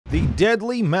The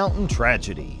deadly mountain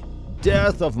tragedy.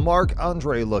 Death of Marc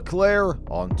Andre Leclerc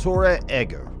on Torre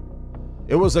Egger.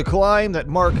 It was a climb that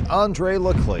Marc Andre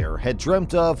Leclerc had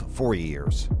dreamt of for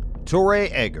years. Torre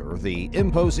Egger, the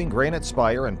imposing granite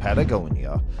spire in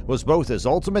Patagonia, was both his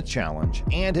ultimate challenge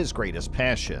and his greatest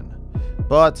passion.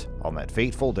 But on that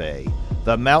fateful day,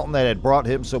 the mountain that had brought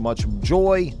him so much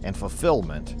joy and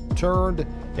fulfillment turned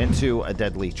into a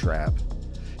deadly trap.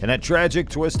 In a tragic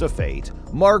twist of fate,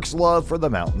 Marc's love for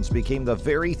the mountains became the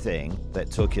very thing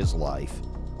that took his life.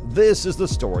 This is the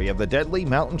story of the deadly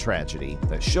mountain tragedy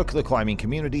that shook the climbing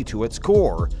community to its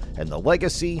core and the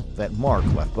legacy that Marc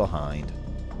left behind.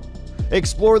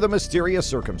 Explore the mysterious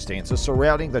circumstances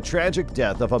surrounding the tragic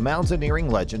death of a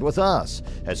mountaineering legend with us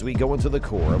as we go into the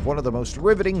core of one of the most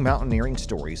riveting mountaineering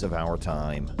stories of our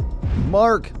time.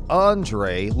 Marc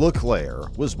Andre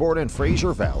Leclerc was born in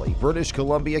Fraser Valley, British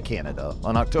Columbia, Canada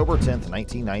on October 10,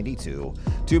 1992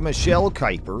 to Michelle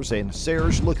Kuipers and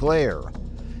Serge Leclerc.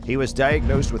 He was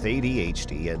diagnosed with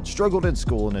ADHD and struggled in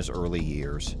school in his early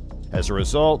years. As a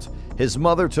result, his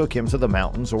mother took him to the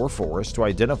mountains or forest to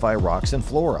identify rocks and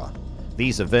flora.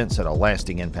 These events had a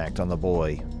lasting impact on the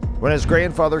boy. When his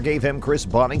grandfather gave him Chris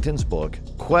Bonington's book,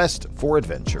 Quest for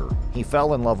Adventure, he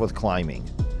fell in love with climbing.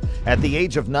 At the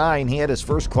age of 9, he had his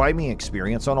first climbing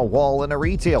experience on a wall in a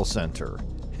retail center.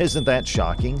 Isn't that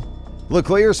shocking?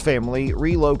 Leclerc's family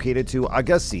relocated to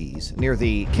Agassiz near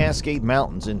the Cascade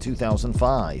Mountains in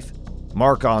 2005.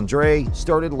 Marc Andre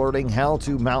started learning how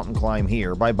to mountain climb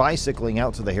here by bicycling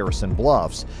out to the Harrison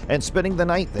Bluffs and spending the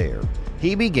night there.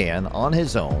 He began on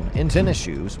his own in tennis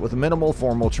shoes with minimal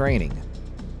formal training.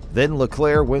 Then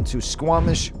Leclerc went to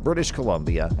Squamish, British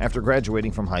Columbia after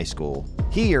graduating from high school.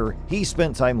 Here, he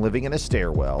spent time living in a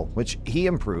stairwell, which he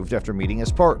improved after meeting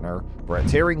his partner,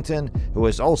 Brett Harrington, who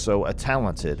is also a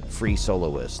talented free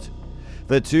soloist.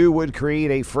 The two would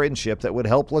create a friendship that would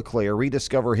help Leclerc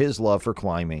rediscover his love for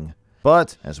climbing.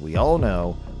 But, as we all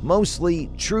know, mostly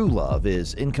true love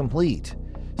is incomplete.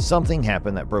 Something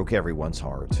happened that broke everyone's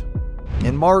heart.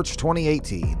 In March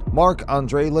 2018, Marc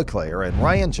Andre Leclerc and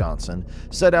Ryan Johnson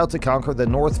set out to conquer the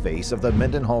north face of the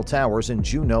Mendenhall Towers in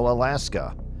Juneau,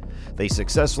 Alaska. They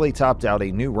successfully topped out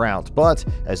a new route, but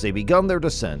as they begun their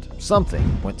descent,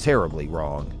 something went terribly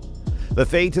wrong. The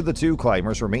fate of the two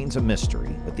climbers remains a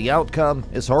mystery, but the outcome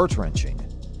is heart-wrenching.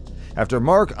 After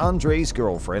Marc Andre's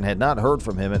girlfriend had not heard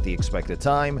from him at the expected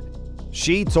time,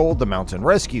 she told the mountain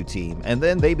rescue team, and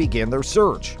then they began their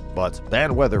search, but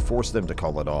bad weather forced them to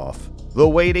call it off. The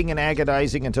waiting and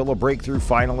agonizing until a breakthrough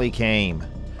finally came.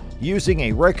 Using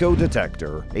a Reco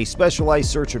detector, a specialized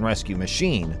search and rescue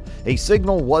machine, a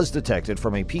signal was detected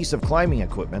from a piece of climbing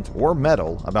equipment or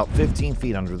metal about 15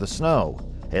 feet under the snow.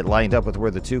 It lined up with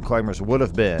where the two climbers would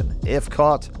have been if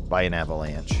caught by an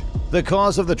avalanche. The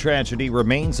cause of the tragedy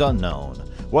remains unknown.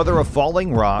 Whether a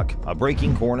falling rock, a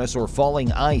breaking cornice, or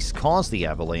falling ice caused the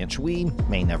avalanche, we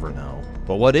may never know.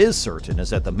 But what is certain is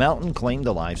that the mountain claimed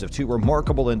the lives of two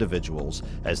remarkable individuals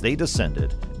as they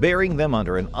descended, burying them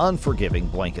under an unforgiving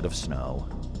blanket of snow.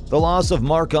 The loss of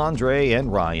Marc Andre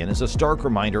and Ryan is a stark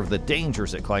reminder of the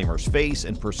dangers that climbers face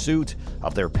in pursuit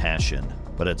of their passion.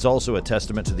 But it's also a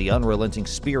testament to the unrelenting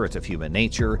spirit of human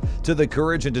nature, to the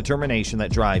courage and determination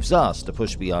that drives us to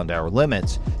push beyond our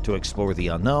limits, to explore the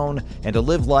unknown, and to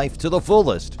live life to the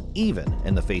fullest, even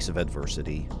in the face of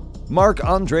adversity. Marc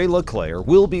Andre Leclerc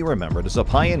will be remembered as a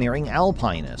pioneering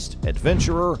alpinist,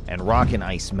 adventurer, and rock and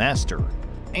ice master,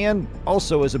 and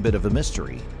also as a bit of a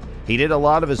mystery. He did a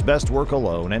lot of his best work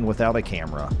alone and without a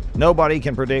camera. Nobody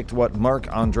can predict what Marc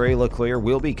Andre Leclerc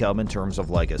will become in terms of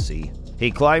legacy.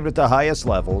 He climbed at the highest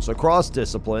levels, across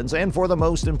disciplines, and for the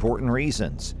most important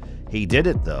reasons. He did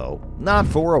it, though, not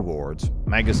for awards,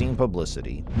 magazine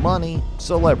publicity, money,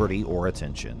 celebrity, or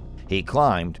attention. He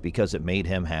climbed because it made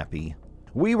him happy.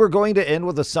 We were going to end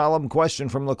with a solemn question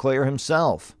from Leclerc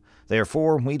himself.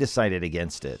 Therefore, we decided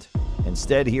against it.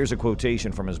 Instead, here's a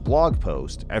quotation from his blog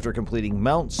post after completing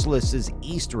Mount Sliss's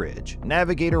East Ridge,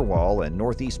 Navigator Wall, and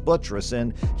Northeast Buttress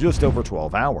in just over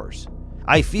 12 hours.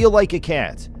 I feel like a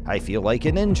cat. I feel like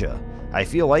a ninja. I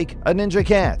feel like a ninja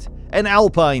cat. An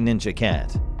alpine ninja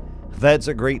cat. That's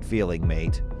a great feeling,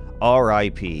 mate.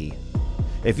 R.I.P.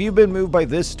 If you've been moved by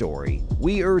this story,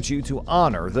 we urge you to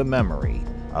honor the memory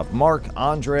of Marc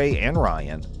Andre and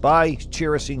Ryan by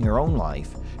cherishing your own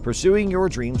life, pursuing your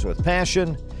dreams with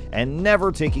passion, and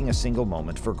never taking a single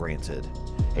moment for granted.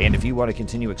 And if you want to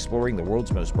continue exploring the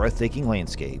world's most breathtaking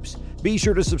landscapes, be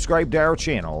sure to subscribe to our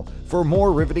channel for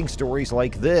more riveting stories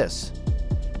like this.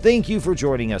 Thank you for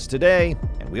joining us today,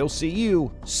 and we'll see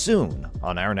you soon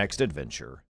on our next adventure.